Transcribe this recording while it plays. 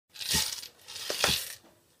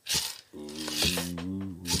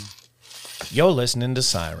You're listening to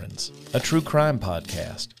Sirens, a true crime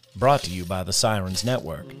podcast, brought to you by the Sirens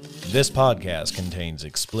Network. This podcast contains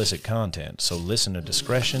explicit content, so listener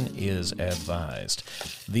discretion is advised.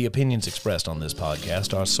 The opinions expressed on this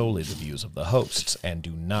podcast are solely the views of the hosts and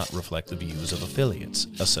do not reflect the views of affiliates,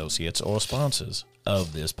 associates, or sponsors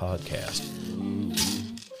of this podcast.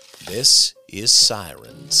 This is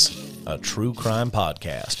Sirens, a true crime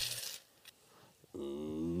podcast.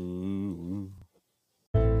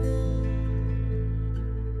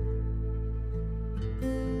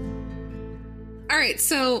 All right,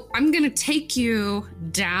 so I'm going to take you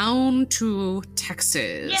down to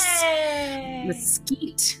Texas. Yay!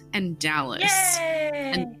 Mesquite and Dallas.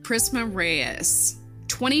 Yay! And Prisma Reyes.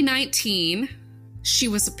 2019, she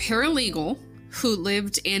was a paralegal who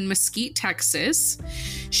lived in Mesquite, Texas.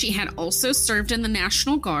 She had also served in the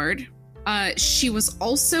National Guard. She was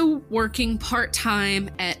also working part-time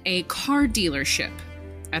at a car dealership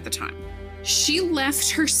at the time. She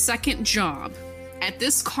left her second job at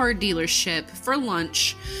this car dealership for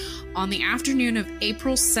lunch on the afternoon of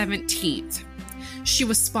April 17th. She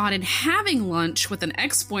was spotted having lunch with an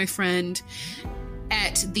ex-boyfriend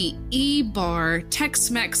at the E-Bar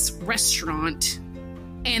Tex-Mex restaurant,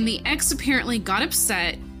 and the ex apparently got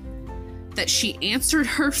upset that she answered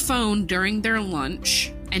her phone during their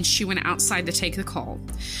lunch, and she went outside to take the call.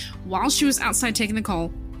 While she was outside taking the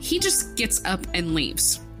call, he just gets up and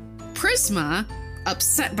leaves. Prisma,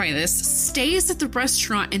 upset by this, stays at the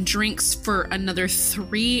restaurant and drinks for another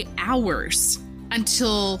 3 hours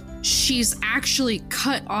until she's actually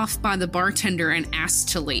cut off by the bartender and asked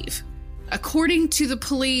to leave. According to the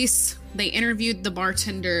police, they interviewed the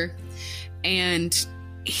bartender, and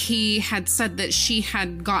he had said that she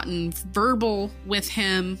had gotten verbal with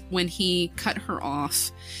him when he cut her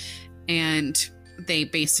off, and they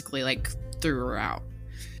basically threw her out.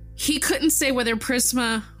 He couldn't say whether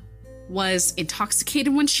Prisma was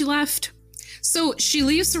intoxicated when she left. So she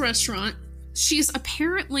leaves the restaurant. She's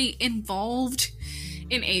apparently involved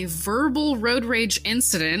in a verbal road rage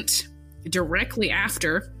incident directly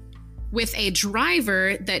after with a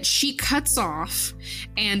driver that she cuts off,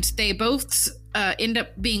 and they both end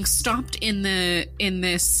up being stopped in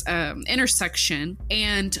this intersection,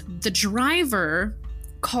 and the driver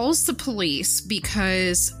calls the police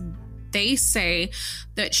because they say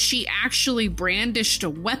that she actually brandished a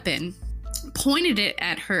weapon, pointed it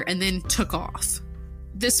at her, and then took off.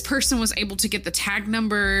 This person was able to get the tag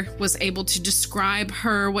number, was able to describe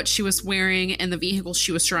her, what she was wearing, and the vehicle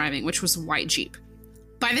she was driving, which was a white Jeep.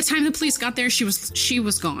 By the time the police got there, she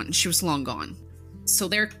was gone. She was long gone. So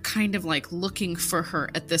they're kind of looking for her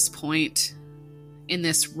at this point in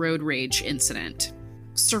this road rage incident.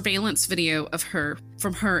 Surveillance video of her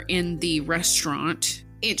from her in the restaurant.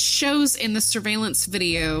 It shows in the surveillance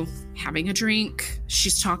video having a drink.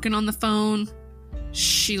 She's talking on the phone.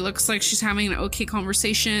 She looks like she's having an okay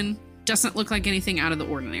conversation. Doesn't look like anything out of the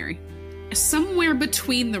ordinary. Somewhere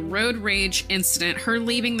between the road rage incident, her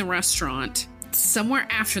leaving the restaurant, somewhere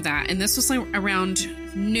after that, and this was around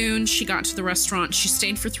noon, she got to the restaurant. She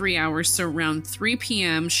stayed for 3 hours, so around 3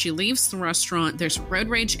 p.m. she leaves the restaurant. There's a road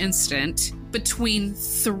rage incident. Between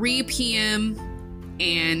 3 p.m.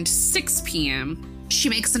 and 6 p.m., she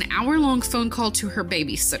makes an hour-long phone call to her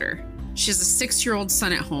babysitter. She has a 6-year-old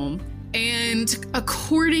son at home. And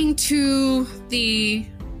according to the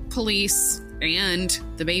police and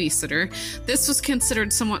the babysitter, this was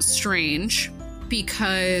considered somewhat strange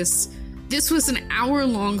because this was an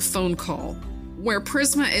hour-long phone call where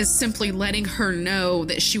Prisma is simply letting her know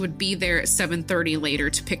that she would be there at 7:30 later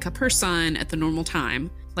to pick up her son at the normal time.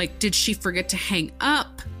 Did she forget to hang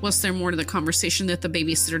up? Was there more to the conversation that the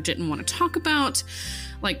babysitter didn't want to talk about?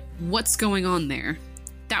 What's going on there?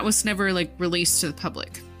 That was never, released to the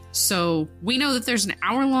public. So we know that there's an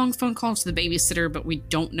hour-long phone call to the babysitter, but we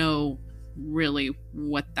don't know really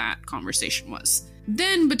what that conversation was.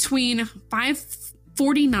 Then between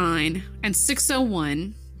 5:49 and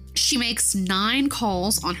 6:01, she makes 9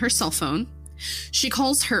 calls on her cell phone. She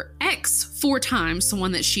calls her ex 4 times, the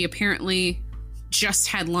one that she apparently just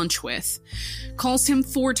had lunch with, calls him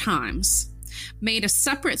 4 times, made a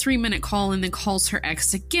separate 3-minute call, and then calls her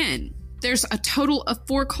ex again. There's a total of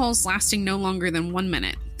 4 calls lasting no longer than 1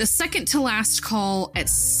 minute. The second to last call at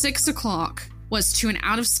 6 o'clock was to an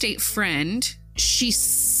out-of-state friend. She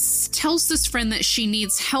tells this friend that she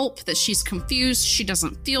needs help, that she's confused, she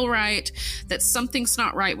doesn't feel right, that something's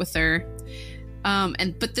not right with her.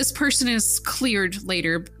 But this person is cleared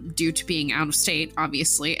later due to being out of state,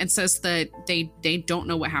 obviously, and says that they don't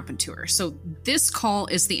know what happened to her. So this call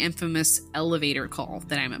is the infamous elevator call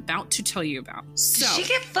that I'm about to tell you about. So, did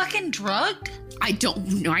she get fucking drugged? I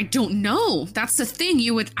don't know. That's the thing.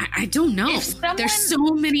 I don't know. There's so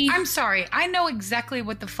many. I'm sorry. I know exactly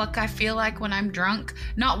what the fuck I feel like when I'm drunk.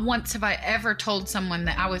 Not once have I ever told someone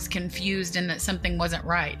that I was confused and that something wasn't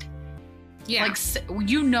right. Yeah. Like,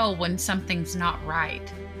 you know when something's not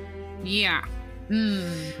right. Yeah.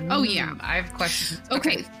 Oh, yeah. I have questions.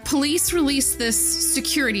 Okay. Police released this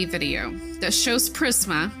security video that shows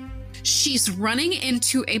Prisma. She's running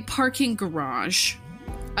into a parking garage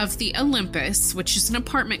of the Olympus, which is an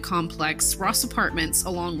apartment complex, Ross Apartments,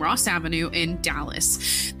 along Ross Avenue in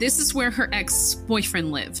Dallas. This is where her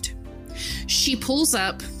ex-boyfriend lived. She pulls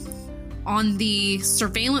up on the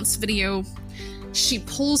surveillance video. She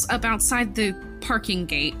pulls up outside the parking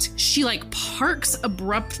gate. She parks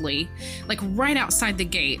abruptly, right outside the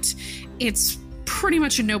gate. It's pretty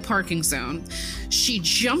much a no parking zone. She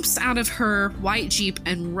jumps out of her white Jeep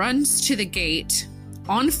and runs to the gate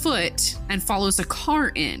on foot and follows a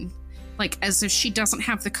car in, as if she doesn't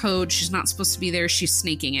have the code. She's not supposed to be there. She's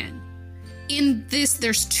sneaking in. In this,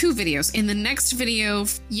 there's 2 videos. In the next video,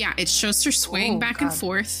 it shows her swaying back and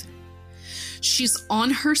forth. She's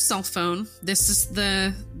on her cell phone. This is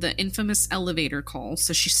the infamous elevator call.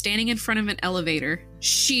 So she's standing in front of an elevator.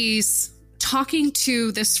 She's talking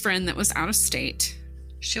to this friend that was out of state.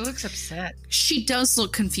 She looks upset. She does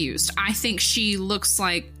look confused. I think she looks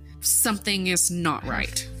like something is not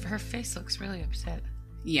right. Her face looks really upset.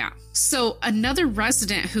 Yeah. So another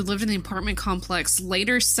resident who lived in the apartment complex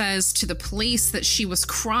later says to the police that she was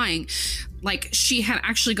crying. She had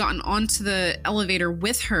actually gotten onto the elevator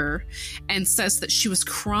with her, and says that she was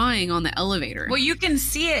crying on the elevator. Well, you can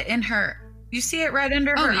see it in her. You see it right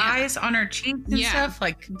under her eyes, on her cheeks and stuff.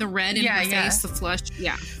 The red in her face, the flush.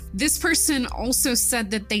 Yeah. This person also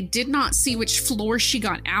said that they did not see which floor she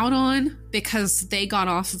got out on because they got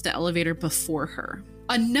off of the elevator before her.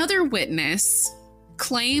 Another witness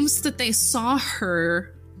claims that they saw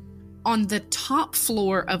her on the top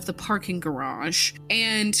floor of the parking garage.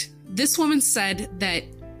 And this woman said that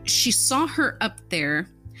she saw her up there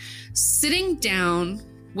sitting down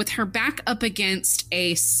with her back up against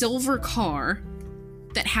a silver car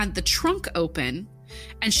that had the trunk open,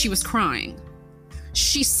 and she was crying.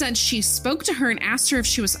 She said she spoke to her and asked her if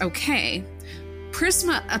she was okay.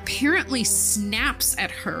 Prisma apparently snaps at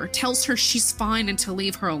her, tells her she's fine and to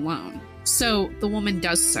leave her alone. So the woman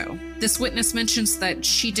does so. This witness mentions that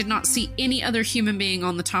she did not see any other human being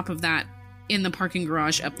on the top of that in the parking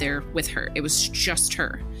garage up there with her. It was just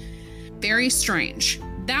her. Very strange.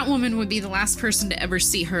 That woman would be the last person to ever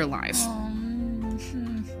see her alive.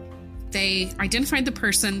 They identified the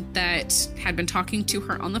person that had been talking to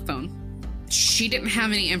her on the phone. She didn't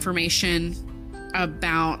have any information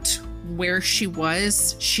about where she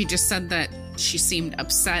was. She just said that she seemed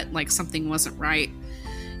upset, like something wasn't right.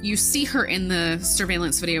 You see her in the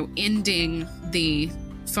surveillance video ending the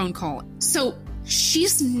phone call. So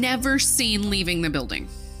she's never seen leaving the building.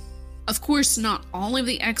 Of course, not all of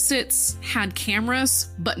the exits had cameras,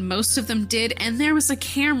 but most of them did. And there was a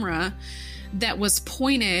camera that was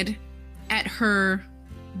pointed at her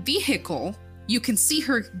vehicle. You can see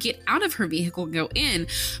her get out of her vehicle, go in,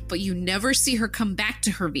 but you never see her come back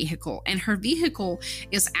to her vehicle. And her vehicle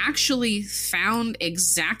is actually found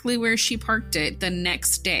exactly where she parked it the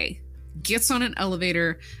next day. Gets on an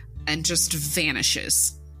elevator and just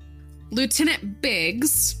vanishes. Lieutenant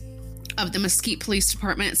Biggs of the Mesquite Police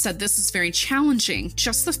Department said this is very challenging.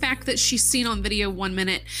 Just the fact that she's seen on video 1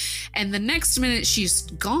 minute and the next minute she's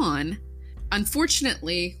gone.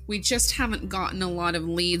 Unfortunately, we just haven't gotten a lot of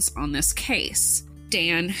leads on this case.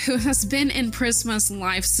 Dan, who has been in Prisma's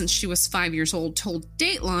life since she was 5 years old, told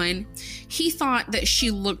Dateline he thought that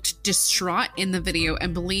she looked distraught in the video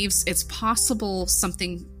and believes it's possible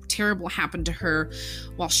something terrible happened to her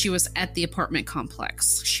while she was at the apartment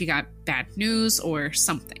complex. She got bad news or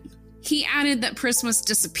something. He added that Prisma's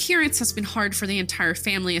disappearance has been hard for the entire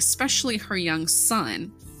family, especially her young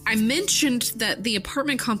son. I mentioned that the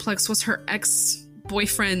apartment complex was her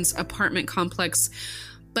ex-boyfriend's apartment complex,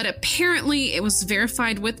 but apparently it was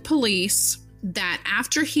verified with police that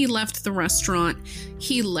after he left the restaurant,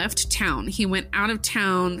 he left town. He went out of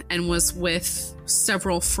town and was with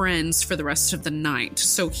several friends for the rest of the night.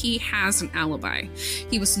 So he has an alibi.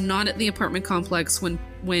 He was not at the apartment complex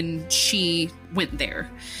when she went there.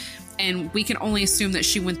 And we can only assume that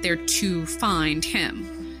she went there to find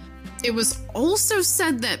him. It was also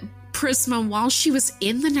said that Prisma, while she was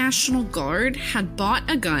in the National Guard, had bought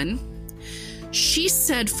a gun. She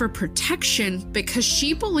said for protection because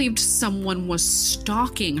she believed someone was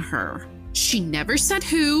stalking her. She never said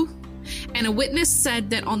who, And a witness said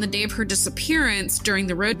that on the day of her disappearance during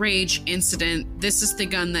the road rage incident, this is the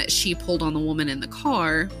gun that she pulled on the woman in the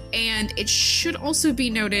car. And it should also be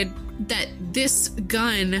noted that this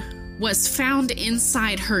gun was found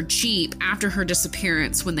inside her Jeep after her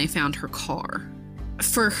disappearance when they found her car.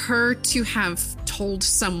 For her to have told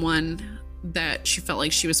someone that she felt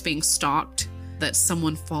like she was being stalked, that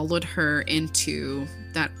someone followed her into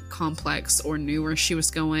that complex or knew where she was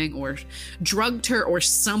going or drugged her or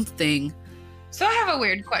something. So I have a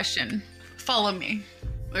weird question. Follow me.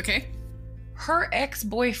 Okay. Her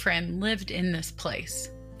ex-boyfriend lived in this place.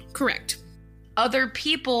 Correct. Other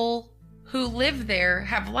people who live there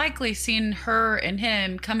have likely seen her and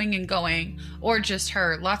him coming and going, or just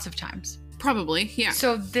her lots of times. Probably, yeah.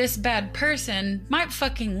 So this bad person might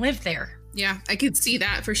fucking live there. Yeah, I could see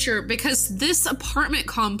that for sure, because this apartment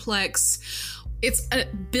complex, it's a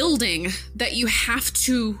building that you have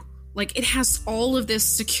to, like, it has all of this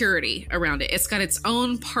security around it. It's got its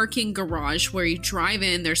own parking garage where you drive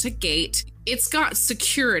in, there's a gate. It's got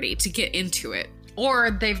security to get into it.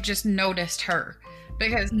 Or they've just noticed her.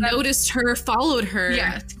 Because noticed her, followed her,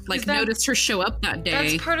 yeah, like noticed her show up that day.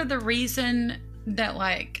 That's part of the reason that,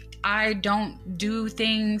 like, I don't do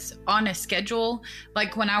things on a schedule.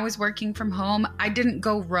 Like when I was working from home, I didn't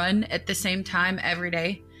go run at the same time every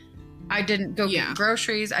day. I didn't go get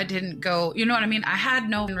groceries. I didn't go, you know what I mean? I had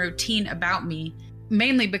no routine about me,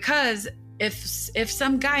 mainly because if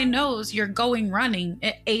some guy knows you're going running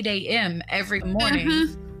at 8 a.m. every morning.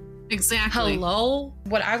 Mm-hmm. Exactly. Hello?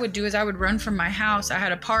 What I would do is I would run from my house. I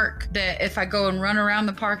had a park that if I go and run around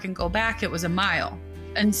the park and go back, it was a mile.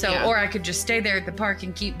 And so, or I could just stay there at the park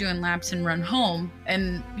and keep doing laps and run home.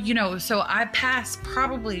 And, you know, so I passed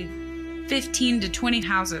probably 15 to 20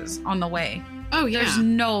 houses on the way. Oh, yeah. There's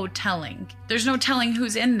no telling. There's no telling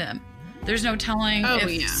who's in them. There's no telling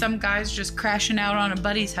if some guy's just crashing out on a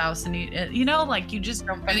buddy's house and he, you know, like you just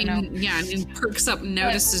don't know. Yeah, and he perks up and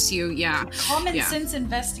notices you. Yeah. Common sense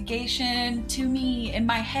investigation to me in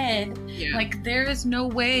my head. Yeah. Like there is no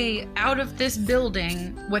way out of this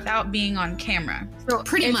building without being on camera. So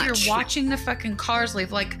pretty much. If you're watching the fucking cars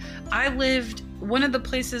leave, like one of the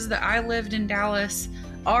places that I lived in Dallas,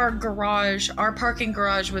 our parking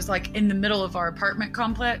garage was like in the middle of our apartment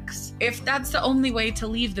complex. If that's the only way to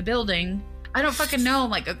leave the building, I don't fucking know.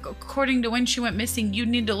 Like according to when she went missing, you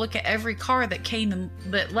need to look at every car that came and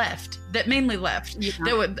that mainly left.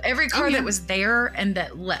 Yeah. Every car that was there and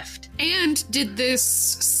that left. And did this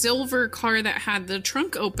silver car that had the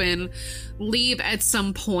trunk open leave at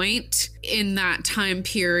some point in that time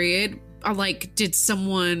period? Like,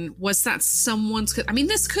 was that someone's, I mean,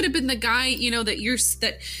 this could have been the guy, you know, that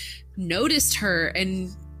noticed her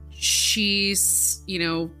and she's, you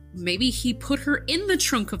know, maybe he put her in the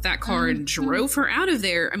trunk of that car and drove her out of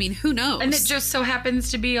there. I mean, who knows? And it just so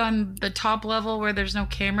happens to be on the top level where there's no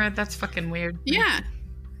camera. That's fucking weird. Yeah.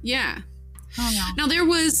 Yeah. Oh, no. Now, there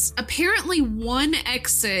was apparently one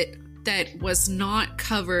exit that was not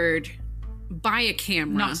covered by a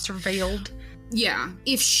camera. Not surveilled. Yeah.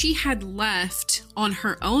 If she had left on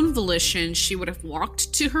her own volition, she would have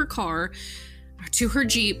walked to her car, to her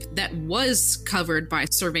Jeep that was covered by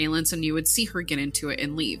surveillance, and you would see her get into it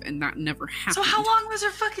and leave, and that never happened. So how long was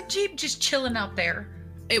her fucking Jeep just chilling out there?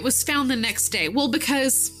 It was found the next day. Well,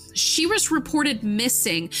 because she was reported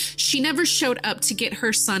missing. She never showed up to get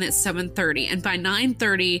her son at 7:30, and by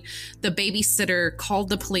 9:30, the babysitter called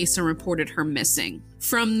the police and reported her missing.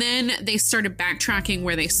 From then, they started backtracking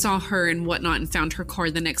where they saw her and whatnot and found her car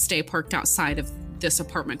the next day parked outside of this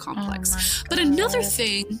apartment complex. But another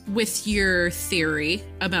thing with your theory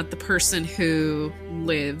about the person who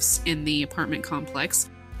lives in the apartment complex,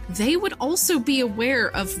 they would also be aware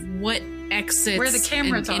of what exits where the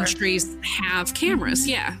cameras and entries have cameras.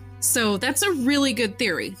 Yeah. So that's a really good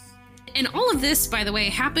theory. And all of this, by the way,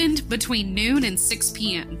 happened between noon and 6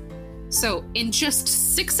 p.m. So in just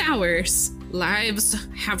 6 hours, lives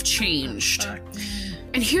have changed.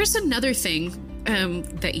 And here's another thing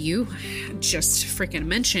that you just freaking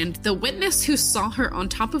mentioned. The witness who saw her on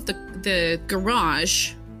top of the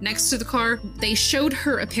garage next to the car, they showed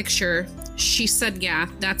her a picture. She said, yeah,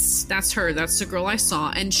 that's her. That's the girl I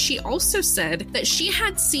saw. And she also said that she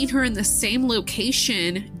had seen her in the same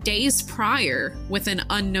location days prior with an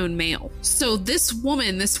unknown male. So this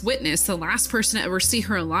woman, this witness, the last person to ever see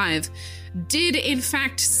her alive, did in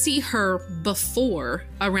fact see her before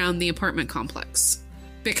around the apartment complex,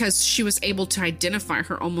 because she was able to identify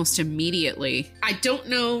her almost immediately. I don't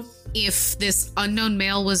know if this unknown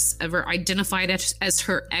male was ever identified as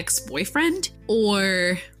her ex-boyfriend,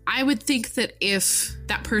 or I would think that if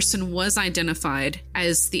that person was identified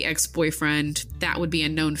as the ex-boyfriend, that would be a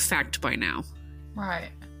known fact by now.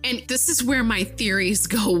 Right. And this is where my theories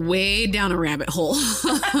go way down a rabbit hole.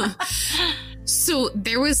 So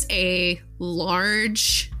there was a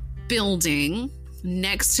large building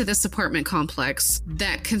next to this apartment complex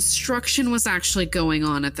that construction was actually going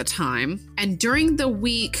on at the time. And during the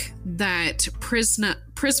week that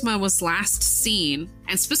Prisma was last seen,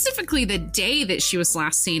 and specifically the day that she was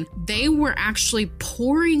last seen, they were actually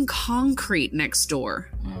pouring concrete next door.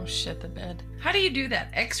 Oh, shit the bed. How do you do that?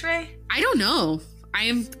 X-ray? I don't know.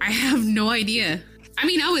 I have no idea. I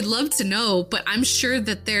mean, I would love to know, but I'm sure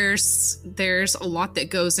that there's a lot that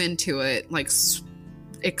goes into it, like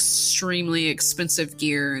extremely expensive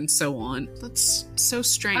gear and so on. That's so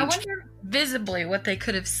strange. I wonder visibly what they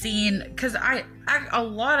could have seen, because a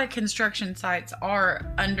lot of construction sites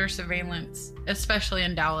are under surveillance, especially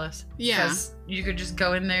in Dallas. Yeah, because you could just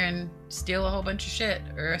go in there and steal a whole bunch of shit,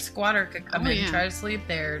 or a squatter could come in and try to sleep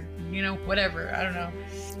there, whatever. I don't know.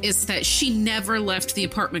 Is that she never left the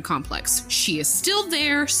apartment complex. She is still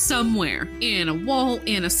there somewhere, in a wall,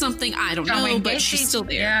 in a something, I don't know, but she's still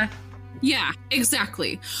there. Yeah,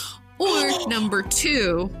 exactly. Or number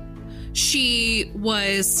 2, she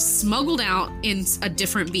was smuggled out in a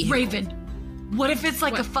different vehicle. Raven, what if it's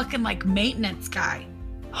like a fucking maintenance guy?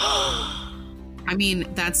 I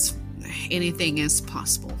mean, anything is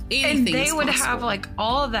possible. And they would have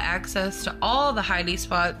all the access to all the hidey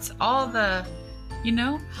spots, all the,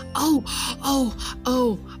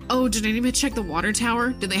 Oh, did anybody check the water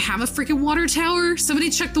tower? Did they have a freaking water tower?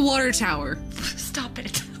 Somebody check the water tower. Stop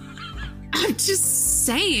it. I'm just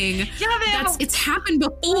saying. Yeah, it's happened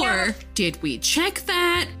before. Yeah. Did we check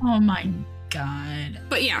that? Oh my God.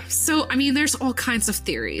 But yeah, so I mean, there's all kinds of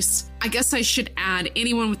theories. I guess I should add,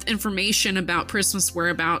 anyone with information about Prisma's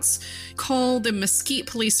whereabouts, call the Mesquite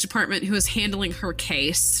Police Department, who is handling her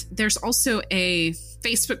case. There's also a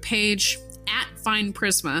Facebook page at Find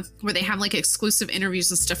Prisma, where they have exclusive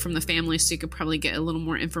interviews and stuff from the family, so you could probably get a little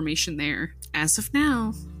more information there. As of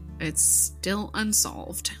now, it's still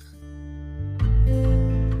unsolved.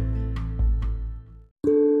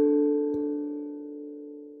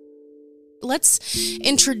 Let's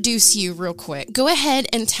introduce you real quick. Go ahead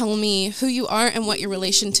and tell me who you are and what your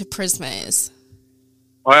relation to Prisma is.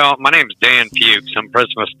 Well, my name's Dan Fuchs. I'm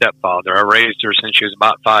Prisma's stepfather. I raised her since she was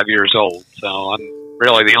about 5 years old, so I'm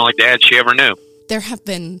really the only dad she ever knew. There have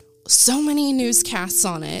been so many newscasts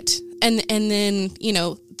on it, and then,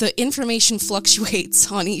 the information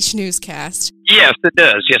fluctuates on each newscast. Yes, it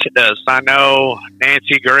does. I know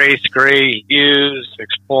Nancy Grace Gray Hughes,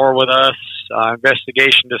 Explore With Us,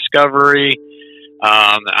 Investigation Discovery.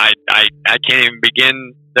 I can't even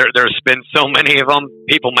begin. There's been so many of them.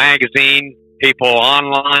 People Magazine, People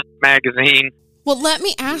Online Magazine. Well, let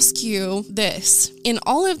me ask you this. In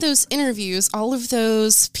all of those interviews, all of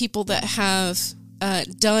those people that have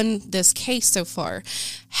done this case so far,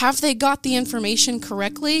 have they got the information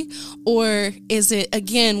correctly? Or is it,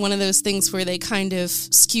 again, one of those things where they kind of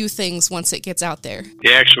skew things once it gets out there?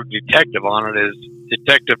 The actual detective on it is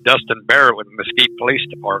Detective Dustin Barrett with the Mesquite Police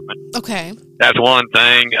Department. Okay. That's one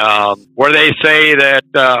thing. Where they say that,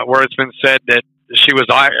 where it's been said that she was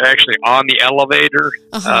actually on the elevator.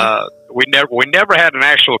 We never had an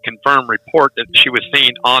actual confirmed report that she was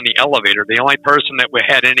seen on the elevator. The only person that we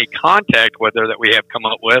had any contact with her that we have come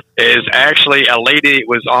up with is actually a lady that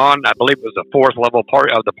was on, I believe it was the 4th level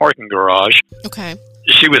part of the parking garage. Okay.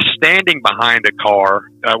 She was standing behind a car,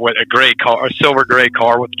 with a silver gray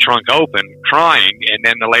car with the trunk open, crying. And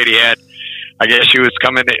then the lady had, I guess she was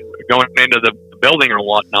going into the building or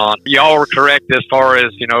whatnot. Y'all were correct as far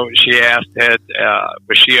as, she asked,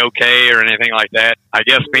 was she okay or anything like that. I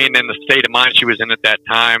guess being in the state of mind she was in at that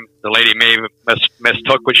time, the lady may have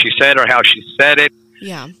mistook what she said or how she said it.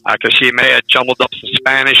 Yeah. Because she may have jumbled up some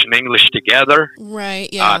Spanish and English together. Right,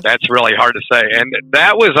 yeah. That's really hard to say. And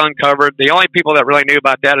that was uncovered. The only people that really knew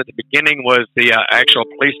about that at the beginning was the actual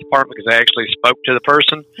police department, because I actually spoke to the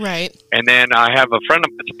person. Right. And then I have a friend of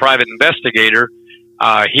mine that's a private investigator.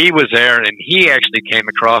 He was there, and he actually came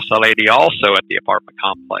across a lady also at the apartment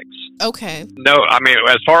complex. Okay. No, I mean,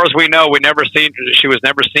 as far as we know, she was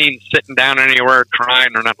never seen sitting down anywhere crying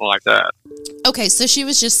or nothing like that. Okay, so she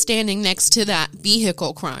was just standing next to that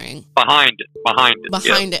vehicle crying. Behind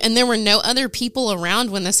it. And there were no other people around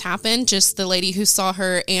when this happened, just the lady who saw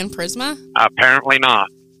her and Prisma? Apparently not.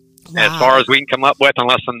 Wow. As far as we can come up with,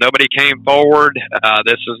 unless nobody came forward,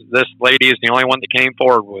 this lady is the only one that came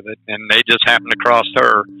forward with it, and they just happened to cross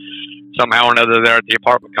her somehow or another there at the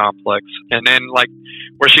apartment complex. And then,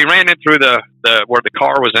 where she ran in through where the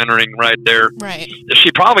car was entering right there, right?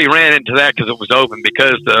 She probably ran into that because it was open,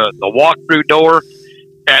 because the walk-through door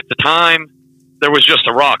at the time, there was just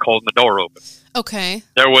a rock holding the door open. Okay.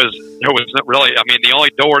 There was not really. I mean, the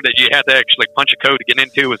only door that you had to actually punch a code to get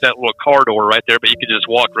into was that little car door right there. But you could just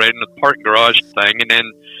walk right into the parking garage thing. And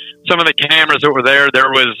then some of the cameras that were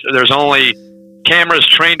there's only cameras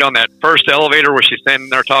trained on that first elevator where she's standing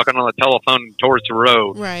there talking on the telephone towards the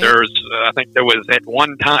road. Right. I think there was at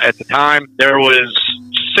the time there was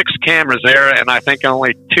 6 cameras there, and I think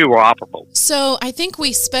only 2 were operable. So I think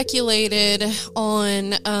we speculated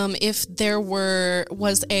on if there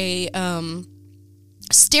was a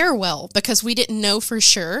stairwell, because we didn't know for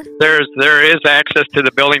sure. There is access to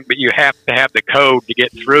the building, but you have to have the code to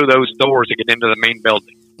get through those doors to get into the main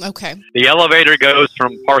building. Okay. The elevator goes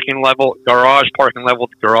from garage parking level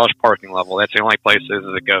to garage parking level. That's the only places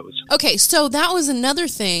it goes. Okay, so that was another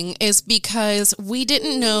thing, is because we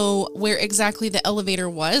didn't know where exactly the elevator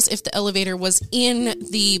was, if the elevator was in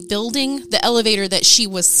the building, the elevator that she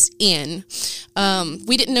was in.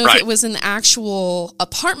 We didn't know if it was in the actual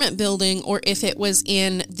apartment building or if it was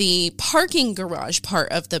in the parking garage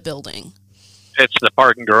part of the building. It's the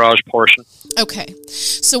parking garage portion. Okay.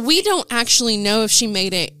 So we don't actually know if she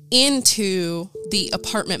made it into the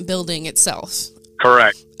apartment building itself.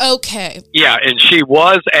 Correct. Okay. Yeah, and she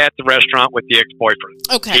was at the restaurant with the ex-boyfriend.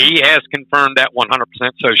 Okay. He has confirmed that 100%,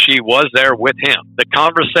 so she was there with him. The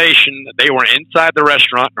conversation, they were inside the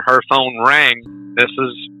restaurant, and her phone rang. This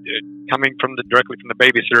is coming directly from the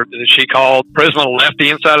babysitter. She called. Prisma left the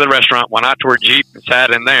inside of the restaurant, went out to her Jeep, and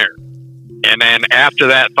sat in there. And then after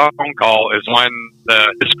that phone call is when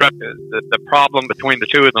the problem between the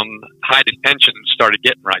two of them, high tension, started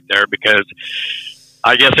getting right there, because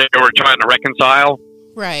I guess they were trying to reconcile,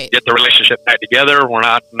 get the relationship back together. We're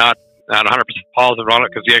not 100% positive on it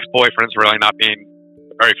because the ex-boyfriend's really not being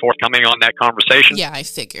very forthcoming on that conversation. Yeah, I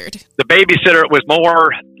figured. The babysitter was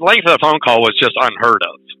more, length of the phone call was just unheard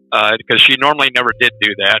of, because she normally never did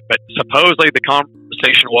do that. But supposedly the conversation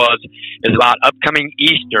is about upcoming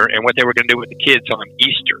Easter and what they were going to do with the kids on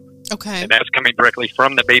Easter. Okay. And that's coming directly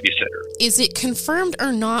from the babysitter. Is it confirmed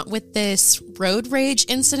or not with this road rage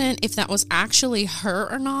incident if that was actually her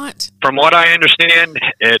or not? From what I understand,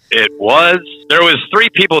 it was. There was 3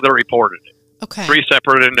 people that reported it. Okay. 3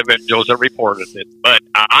 separate individuals that reported it. But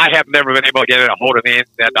I have never been able to get a hold of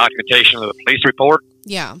that documentation of the police report.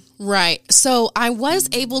 Yeah, right. So I was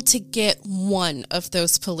able to get one of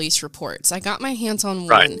those police reports. I got my hands on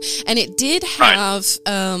one. And it did have,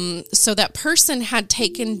 so that person had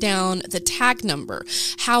taken down the tag number.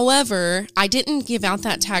 However, I didn't give out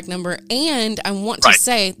that tag number. And I want to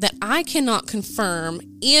say that I cannot confirm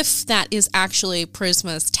if that is actually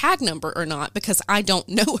Prisma's tag number or not, because I don't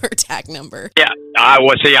know her tag number. Yeah, I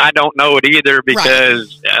don't know it either,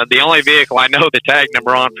 because the only vehicle I know the tag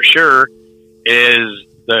number on for sure is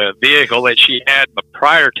the vehicle that she had, but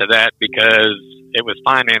prior to that, because it was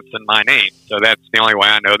financed in my name. So that's the only way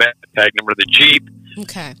I know that. The tag number of the Jeep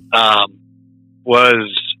was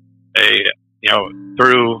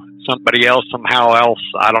through somebody else, somehow else.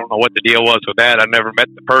 I don't know what the deal was with that. I never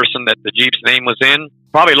met the person that the Jeep's name was in.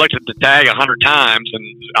 Probably looked at the tag 100 times,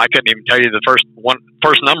 and I couldn't even tell you the first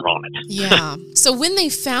number on it. Yeah. So when they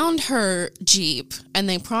found her Jeep and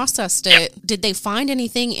they processed it, did they find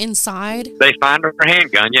anything inside? They found her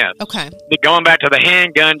handgun, yes. Okay. Going back to the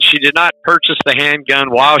handgun, she did not purchase the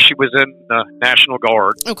handgun while she was in the National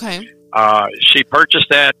Guard. Okay. She purchased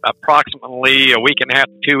that approximately a week and a half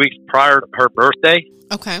to 2 weeks prior to her birthday.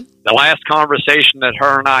 Okay. The last conversation that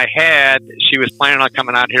her and I had, she was planning on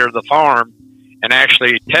coming out here to the farm and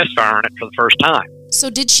actually test firing it for the first time. So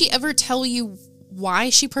did she ever tell you why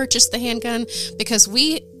she purchased the handgun? Because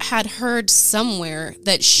we had heard somewhere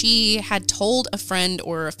that she had told a friend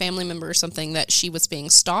or a family member or something that she was being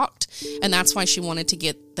stalked, and that's why she wanted to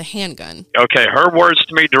get the handgun. Okay, her words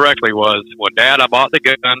to me directly was, well, Dad, I bought the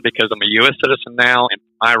gun because I'm a U.S. citizen now, and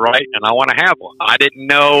I right, and I want to have one. I didn't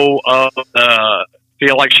know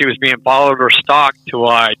feel like she was being followed or stalked till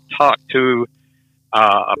I talked to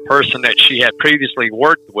a person that she had previously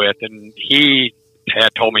worked with, and he had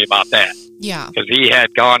told me about that. Yeah. Because he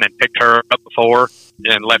had gone and picked her up before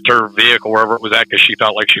and left her vehicle wherever it was at because she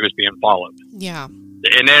felt like she was being followed. Yeah.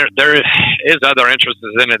 And there is other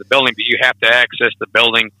entrances into the building, but you have to access the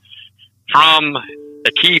building from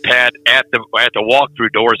the keypad at the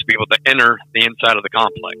walkthrough doors to be able to enter the inside of the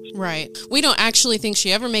complex. Right. We don't actually think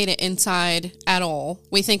she ever made it inside at all.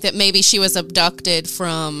 We think that maybe she was abducted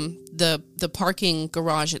from the parking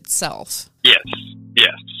garage itself. Yes.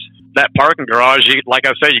 That parking garage, like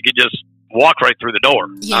I said, you could just walk right through the door.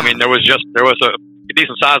 Yeah. I mean, there was a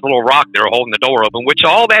decent sized little rock there holding the door open, which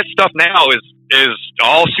all that stuff now is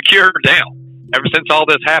all secured down. ever since all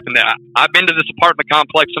this happened, I've been to this apartment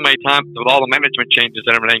complex so many times with all the management changes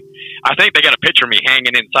and everything. I think they got a picture of me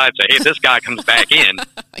hanging inside, say, hey, this guy comes back in.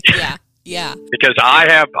 Yeah. Because I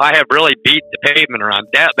have really beat the pavement around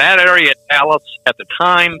that area at Dallas at the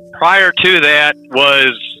time. Prior to that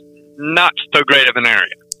was not so great of an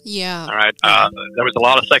area. Yeah. All right. There was a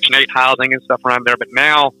lot of Section 8 housing and stuff around there, but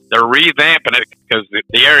now they're revamping it because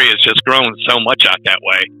the area has just grown so much out that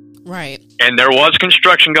way. Right. And there was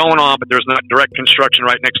construction going on, but there's not direct construction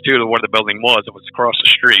right next to where the building was. It was across the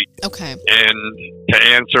street. Okay. And to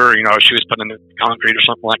answer, she was putting in concrete or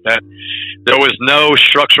something like that. There was no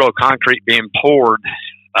structural concrete being poured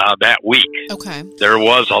that week. Okay. There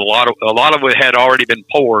was a lot of it had already been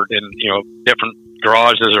poured in, different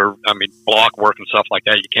garages or, block work and stuff like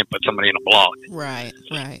that. You can't put somebody in a block. Right.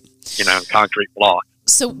 Concrete block.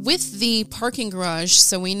 So with the parking garage,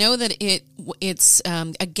 so we know that it's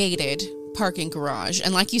a gated parking garage.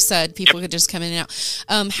 And like you said, people could just come in and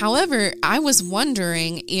out. However, I was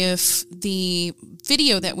wondering if the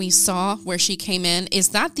video that we saw where she came in, is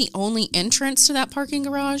that the only entrance to that parking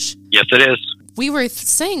garage? Yes, it is. We were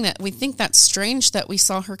saying that we think that's strange that we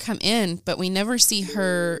saw her come in, but we never see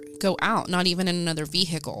her go out, not even in another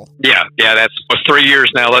vehicle. Yeah, that's 3 years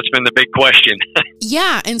now. That's been the big question.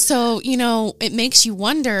 Yeah, and so, it makes you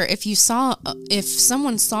wonder if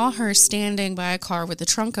someone saw her standing by a car with the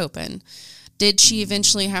trunk open, did she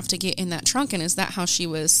eventually have to get in that trunk, and is that how she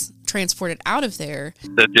was transported out of there?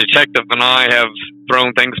 The detective and I have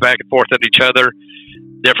thrown things back and forth at each other.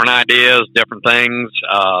 Different ideas, different things.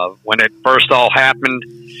 When it first all happened,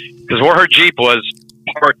 because where her Jeep was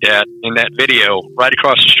parked at in that video, right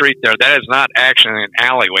across the street there, that is not actually an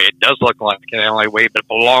alleyway. It does look like an alleyway, but it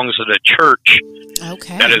belongs to the church.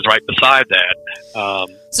 Okay. That is right beside that.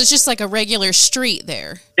 So it's just like a regular street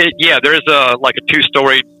there. There's a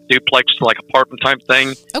 2-story duplex, like apartment type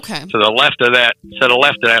thing. Okay. To the left of that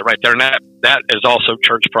right there, and that is also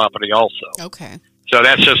church property also. Okay. So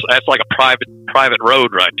that's like a private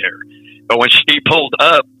road right there. But when she pulled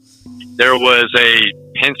up, there was a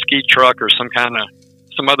Penske truck or some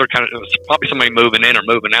other kind of, it was probably somebody moving in or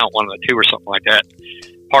moving out, one of the two or something like that,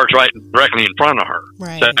 parked right directly in front of her.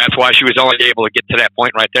 Right. So that's why she was only able to get to that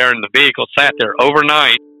point right there. And the vehicle sat there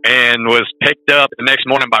overnight and was picked up the next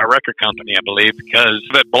morning by a record company, I believe, because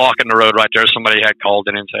of it blocking the road right there. Somebody had called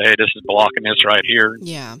in and said, hey, this is blocking this right here.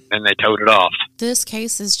 Yeah. And they towed it off. This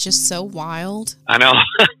case is just so wild. I know.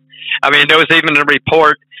 There was even a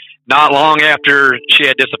report not long after she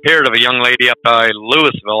had disappeared of a young lady up by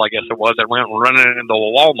Louisville, I guess it was, that went running into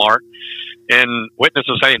a Walmart. And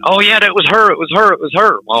witnesses saying, oh, yeah, it was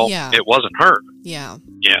her. Well, yeah. It wasn't her. Yeah.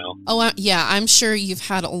 Yeah. Oh, yeah, I'm sure you've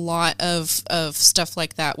had a lot of stuff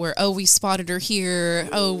like that where, we spotted her here.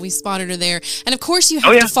 Oh, we spotted her there. And, of course, you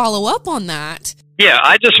have to follow up on that. Yeah,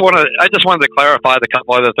 I just wanted to clarify the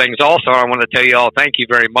couple other things. Also, I want to tell you all thank you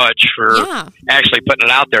very much for actually putting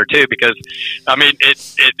it out there, too, because,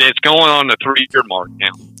 it's going on the 3-year mark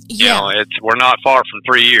now. Yeah. We're not far from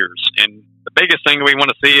 3 years. And the biggest thing we want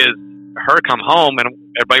to see is her come home, and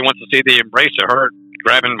everybody wants to see the embrace of her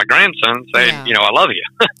grabbing my grandson saying, I love you.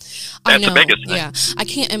 That's the biggest thing. Yeah. I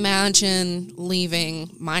can't imagine leaving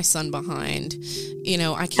my son behind.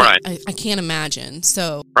 I can't imagine.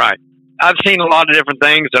 So. Right. I've seen a lot of different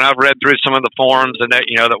things, and I've read through some of the forums and that,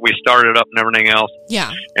 that we started up and everything else.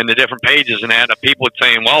 Yeah. And the different pages and that, people would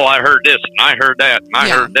saying, well, I heard this, and I heard that, and I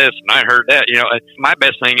heard this, and I heard that. My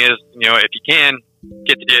best thing is, if you can,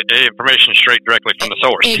 get the information straight directly from the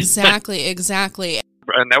source. Exactly.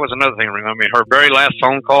 And that was another thing. Remember, her very last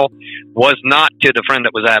phone call was not to the friend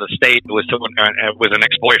that was out of state. It was to with an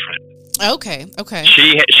ex-boyfriend. Okay.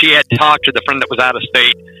 She had talked to the friend that was out of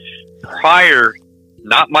state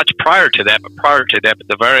not much prior to that, but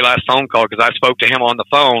the very last phone call, because I spoke to him on the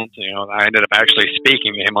phone. I ended up actually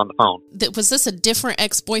speaking to him on the phone. Was this a different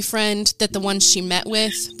ex-boyfriend that the one she met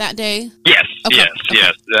with that day? Yes, okay.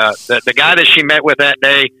 Yes. The guy that she met with that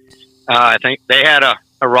day, I think they had a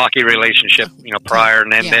rocky relationship, prior,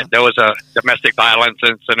 and then there was a domestic violence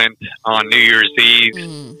incident on New Year's Eve.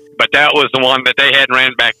 Mm. But that was the one that they had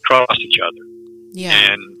ran back across each other.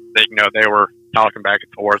 Yeah, and they were talking back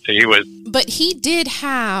and forth. But he did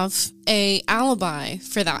have a alibi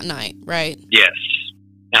for that night, right? Yes.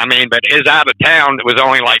 But his out of town was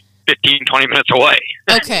only like 15, 20 minutes away.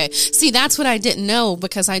 Okay. See, that's what I didn't know,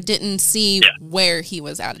 because I didn't see where he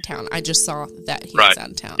was out of town. I just saw that he was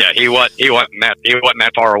out of town. Yeah, he wasn't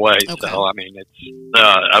that far away. Okay. So,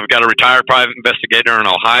 I've got a retired private investigator in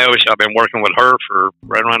Ohio. I've been working with her for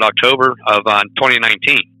right around October of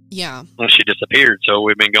 2019. Yeah. When she disappeared. So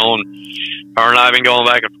we've been her and I have been going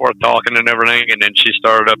back and forth talking and everything. And then she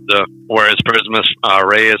started up the Prisma,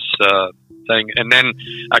 Reyes, everything. And then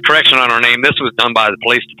a correction on her name. This was done by the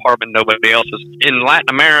police department, nobody else's. In Latin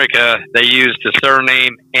America, they used the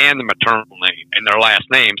surname and the maternal name in their last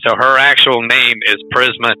name. So her actual name is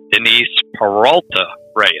Prisma Denise Peralta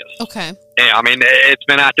Reyes. Okay. Yeah, I mean, it's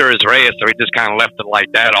been out there as Reyes, so he just kind of left it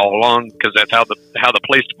like that all along because that's how the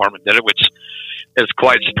police department did it, which is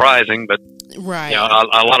quite surprising. But right, you know,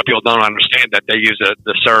 a lot of people don't understand that they use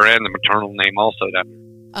the sir and the maternal name also.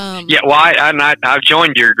 Yeah, well, I've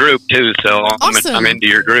joined your group too, so awesome. I'm into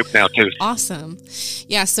your group now too. Awesome.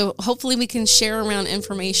 Yeah, so hopefully we can share around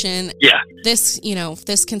information. Yeah. This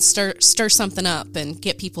can stir something up and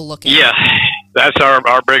get people looking. Yeah, that's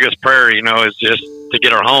our biggest prayer, you know, is just to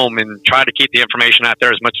get her home and try to keep the information out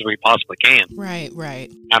there as much as we possibly can. Right.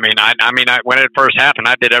 I mean, when it first happened,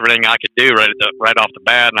 I did everything I could do right off the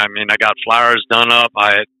bat. And I mean, I got flyers done up.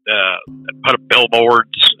 I put up billboards.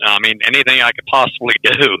 I mean, anything I could possibly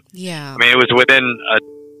do. Yeah. I mean, it was within a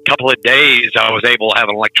couple of days I was able to have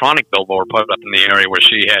an electronic billboard put up in the area where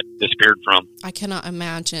she had disappeared from. I cannot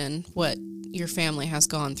imagine what your family has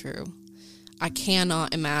gone through. I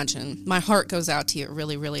cannot imagine. My heart goes out to you. It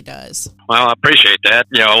really, really does. Well, I appreciate that.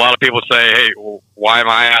 You know, a lot of people say, hey, well, why am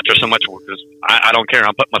I out there so much? Because I don't care.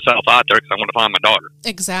 I'm putting myself out there because I want to find my daughter.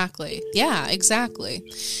 Exactly. Yeah, exactly.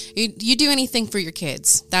 You do anything for your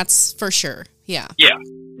kids. That's for sure. Yeah.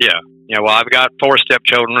 Yeah. Well, I've got 4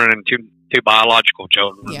 stepchildren and two biological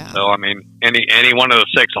children. Yeah. So, I mean, any one of the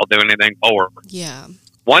 6 I'll do anything for. Yeah.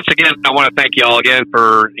 Once again, I want to thank you all again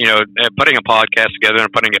for, you know, putting a podcast together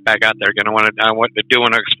and putting it back out there. Again, I want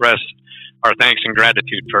to express our thanks and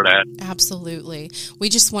gratitude for that. Absolutely. We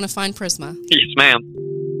just want to find Prisma. Yes, ma'am.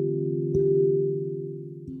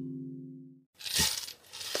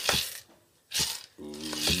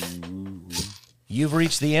 You've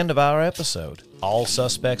reached the end of our episode. All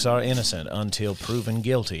suspects are innocent until proven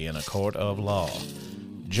guilty in a court of law.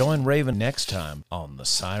 Join Raven next time on the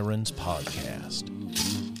Sirens Podcast.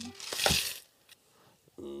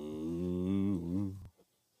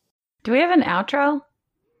 Do we have an outro?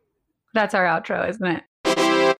 That's our outro, isn't it?